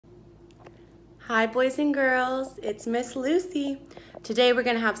Hi boys and girls, it's Miss Lucy. Today we're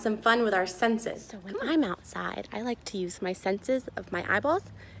gonna have some fun with our senses. So when I'm outside, I like to use my senses of my eyeballs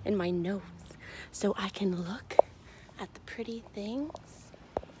and my nose so I can look at the pretty things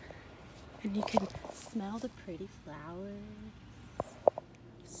and you can smell the pretty flowers.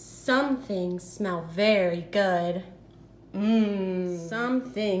 Some things smell very good.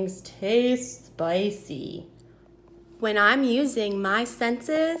 Some things taste spicy. When I'm using my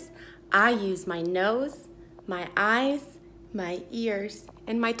senses, I use my nose, my eyes, my ears,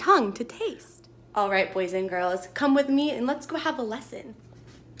 and my tongue to taste. All right, boys and girls, come with me and let's go have a lesson.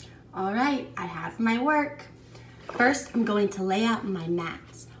 All right, I have my work. First, I'm going to lay out my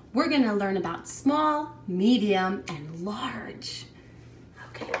mats. We're gonna learn about small, medium, and large.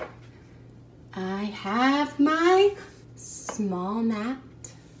 Okay, I have my small mat,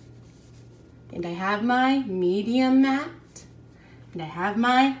 and I have my medium mat, and I have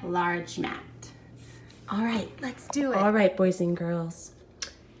my large mat. All right, let's do it. All right, boys and girls.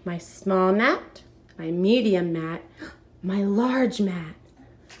 My small mat, my medium mat, my large mat.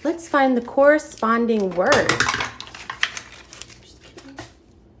 Let's find the corresponding word.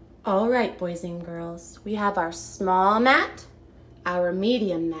 All right, boys and girls. We have our small mat, our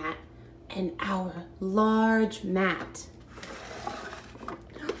medium mat, and our large mat.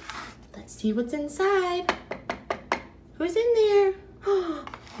 Let's see what's inside. Who's in there?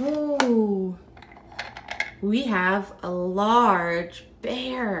 Oh, we have a large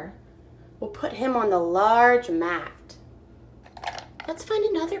bear. We'll put him on the large mat. Let's find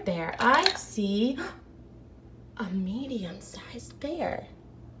another bear. I see a medium-sized bear.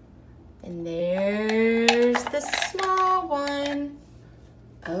 And there's the small one.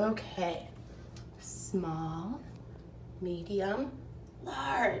 Okay, small, medium,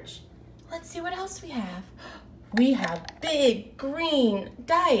 large. Let's see what else we have. We have big green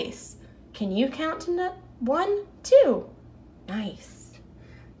dice. Can you count to 1, 2? Nice.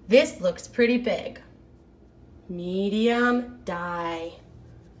 This looks pretty big. Medium die.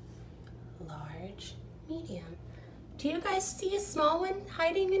 Large, medium. Do you guys see a small one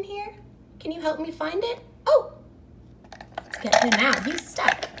hiding in here? Can you help me find it? Oh, let's get him out. He's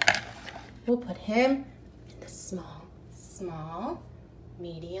stuck. We'll put him in the small,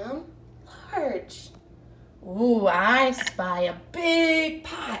 medium, large. Ooh, I spy a big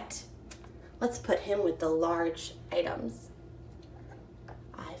pot. Let's put him with the large items.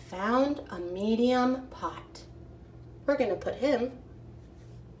 I found a medium pot. We're gonna put him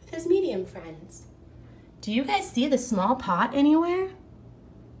with his medium friends. Do you guys see the small pot anywhere?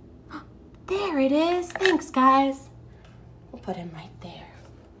 There it is. Thanks, guys. We'll put him right there.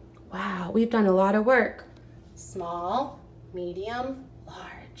 Wow, we've done a lot of work. Small, medium,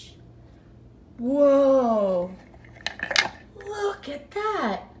 large. Whoa, look at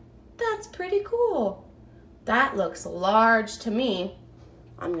that. That's pretty cool. That looks large to me.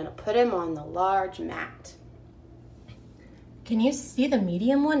 I'm gonna put him on the large mat. Can you see the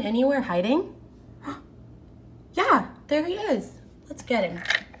medium one anywhere hiding? Yeah, there he is. Let's get him.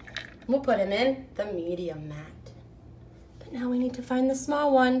 We'll put him in the medium mat. But now we need to find the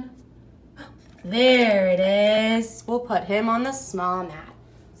small one. There it is. We'll put him on the small mat.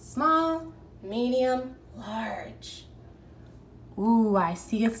 Small, medium, large. Ooh, I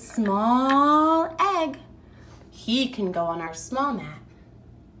see a small egg. He can go on our small mat.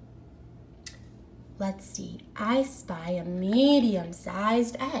 Let's see, I spy a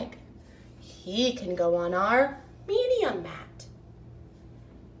medium-sized egg. He can go on our medium mat.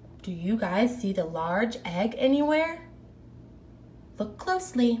 Do you guys see the large egg anywhere? Look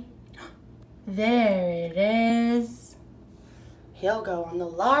closely. There it is. He'll go on the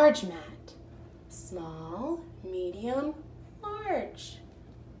large mat. Small, medium, large.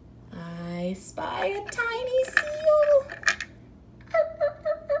 I spy a tiny seal.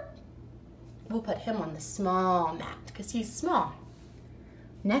 We'll put him on the small mat because he's small.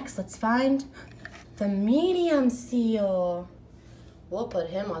 Next, let's find the medium seal. We'll put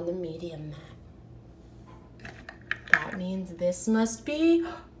him on the medium mat. That means this must be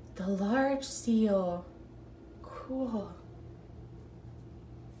the large seal. Cool.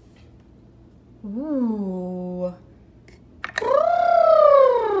 Ooh.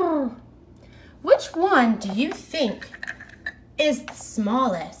 Which one do you think is the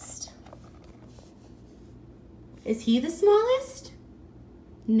smallest? Is he the smallest?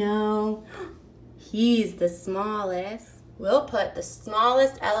 No, he's the smallest. We'll put the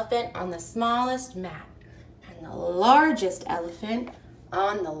smallest elephant on the smallest mat and the largest elephant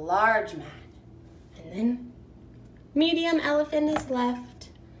on the large mat. And then medium elephant is left.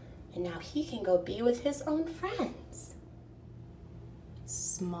 And now he can go be with his own friends.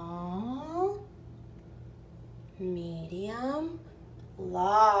 Small, medium,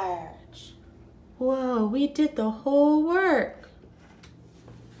 large. Whoa, we did the whole work.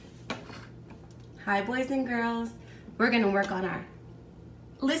 Hi, boys and girls. We're gonna work on our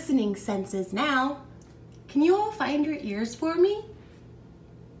listening senses now. Can you all find your ears for me?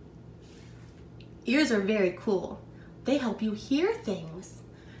 Ears are very cool. They help you hear things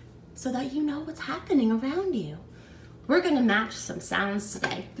so that you know what's happening around you. We're gonna match some sounds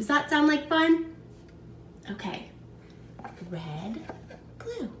today. Does that sound like fun? Okay, red,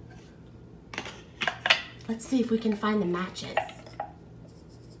 blue. Let's see if we can find the matches.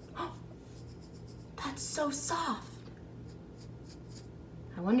 Oh, that's so soft.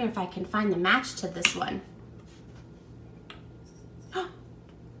 I wonder if I can find the match to this one.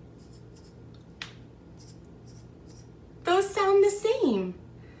 Those sound the same.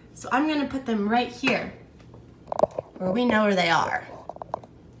 So I'm gonna put them right here where we know where they are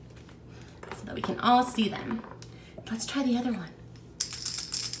so that we can all see them. Let's try the other one.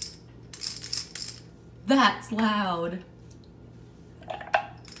 That's loud.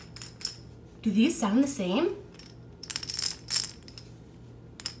 Do these sound the same?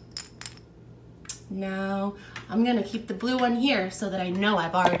 No, I'm gonna keep the blue one here so that I know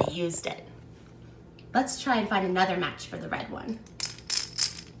I've already used it. Let's try and find another match for the red one.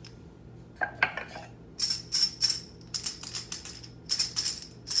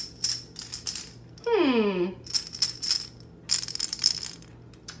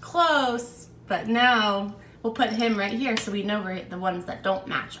 Close, but no. We'll put him right here so we know where the ones that don't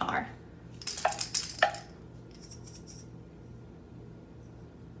match are.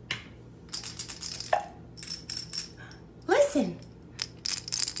 Listen.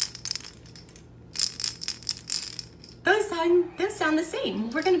 Those sound the same.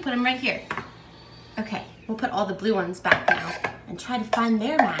 We're gonna put them right here. Okay, we'll put all the blue ones back now and try to find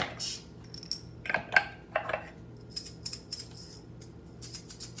their match.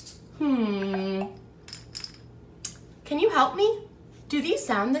 Can you help me? Do these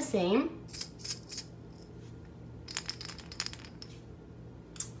sound the same?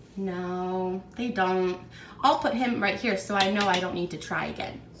 No, they don't. I'll put him right here so I know I don't need to try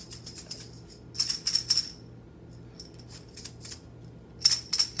again.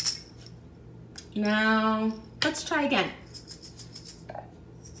 No, let's try again.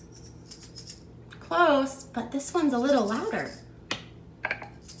 Close, but this one's a little louder.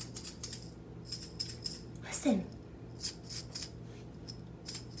 Listen.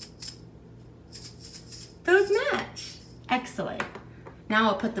 Those match. Excellent. Now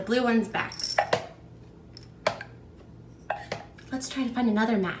I'll put the blue ones back. Let's try to find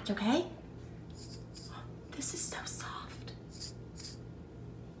another match, okay? This is so soft.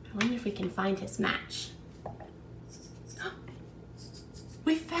 I wonder if we can find his match.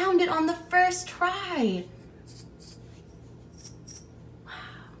 We found it on the first try.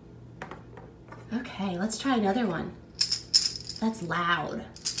 Wow. Okay, let's try another one. That's loud.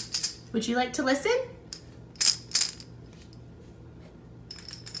 Would you like to listen?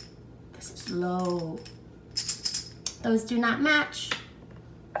 This is low. Those do not match.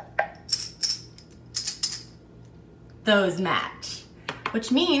 Those match,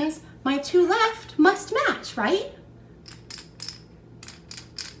 which means my two left must match, right?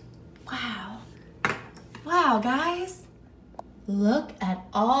 Wow. Wow, guys. Look at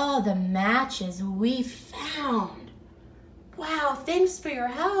all the matches we found. Wow, thanks for your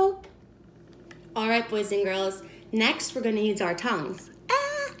help. All right, boys and girls, next we're gonna use our tongues.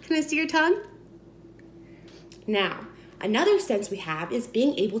 Can I see your tongue? Now, another sense we have is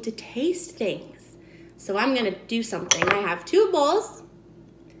being able to taste things. So I'm gonna do something. I have 2 bowls,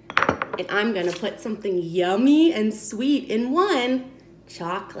 and I'm gonna put something yummy and sweet in one,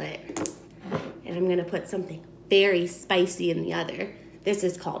 chocolate. And I'm gonna put something very spicy in the other. This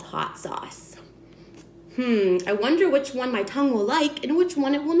is called hot sauce. I wonder which one my tongue will like and which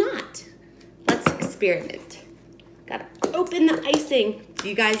one it will not. Let's experiment. Gotta open the icing. Do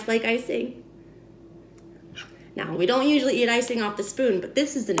you guys like icing? Now, we don't usually eat icing off the spoon, but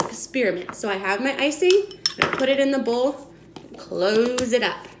this is an experiment. So I have my icing, I'm gonna put it in the bowl, close it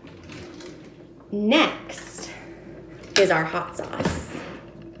up. Next is our hot sauce.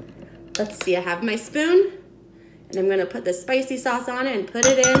 Let's see, I have my spoon, and I'm gonna put the spicy sauce on it and put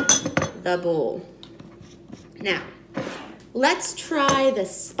it in the bowl. Now, let's try the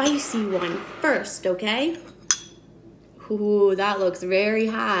spicy one first, okay? Ooh, that looks very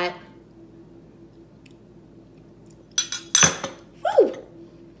hot. Woo!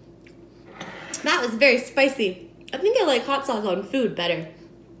 That was very spicy. I think I like hot sauce on food better.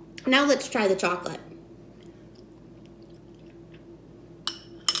 Now let's try the chocolate.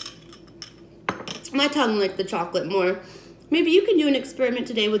 My tongue liked the chocolate more. Maybe you can do an experiment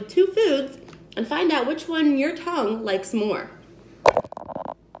today with 2 foods and find out which one your tongue likes more.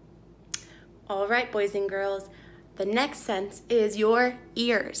 All right, boys and girls, the next sense is your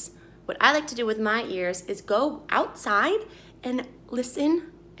ears. What I like to do with my ears is go outside and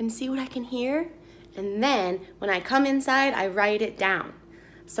listen and see what I can hear. And then when I come inside, I write it down.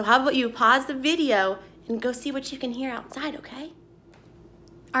 So how about you pause the video and go see what you can hear outside, okay?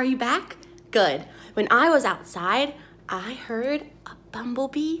 Are you back? Good. When I was outside, I heard a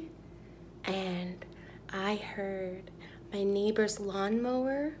bumblebee, and I heard my neighbor's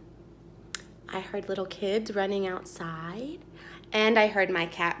lawnmower. I heard little kids running outside, and I heard my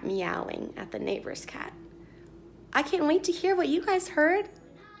cat meowing at the neighbor's cat. I can't wait to hear what you guys heard.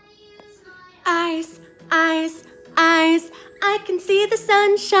 Eyes, eyes, eyes, I can see the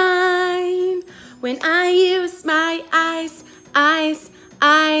sunshine. When I use my eyes, eyes,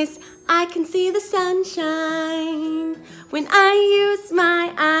 eyes, I can see the sunshine. When I use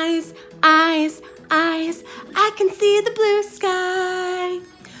my eyes, eyes, eyes, I can see the blue sky.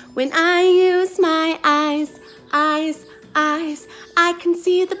 When I use my eyes, eyes, eyes, I can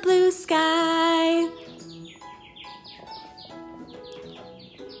see the blue sky.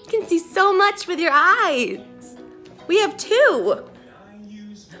 You can see so much with your eyes. We have 2.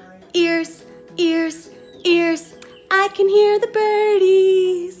 Ears, ears, ears, I can hear the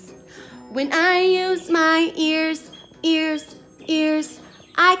birdies. When I use my ears, ears, ears,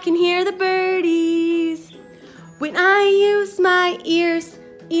 I can hear the birdies. When I use my ears,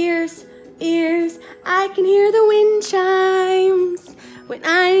 ears, ears, I can hear the wind chimes. When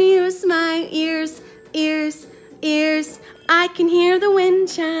I use my ears, ears, ears, I can hear the wind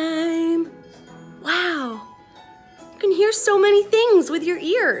chime. Wow, you can hear so many things with your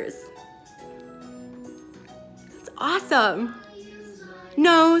ears. That's awesome.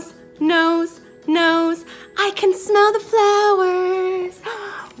 Nose, nose, nose, I can smell the flowers.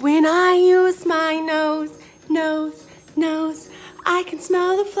 When I use my nose, nose, nose, I can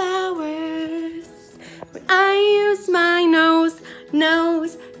smell the flowers. When I use my nose,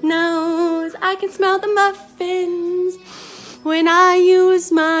 nose, nose, I can smell the muffins. When I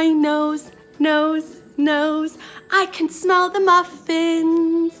use my nose, nose, nose, I can smell the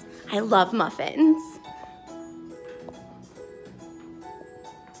muffins. I love muffins.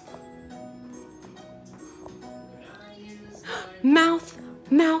 Mouth,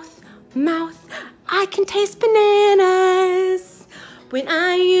 mouth, mouth, I can taste bananas. When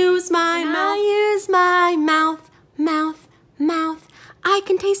I use my mouth, mouth, mouth, I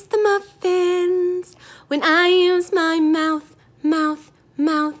can taste the muffins. When I use my mouth, mouth,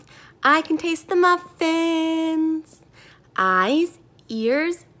 mouth, I can taste the muffins. Eyes,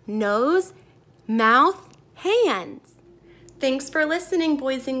 ears, nose, mouth, hands. Thanks for listening,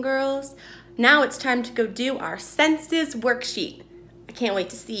 boys and girls. Now it's time to go do our senses worksheet. I can't wait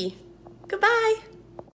to see. Goodbye.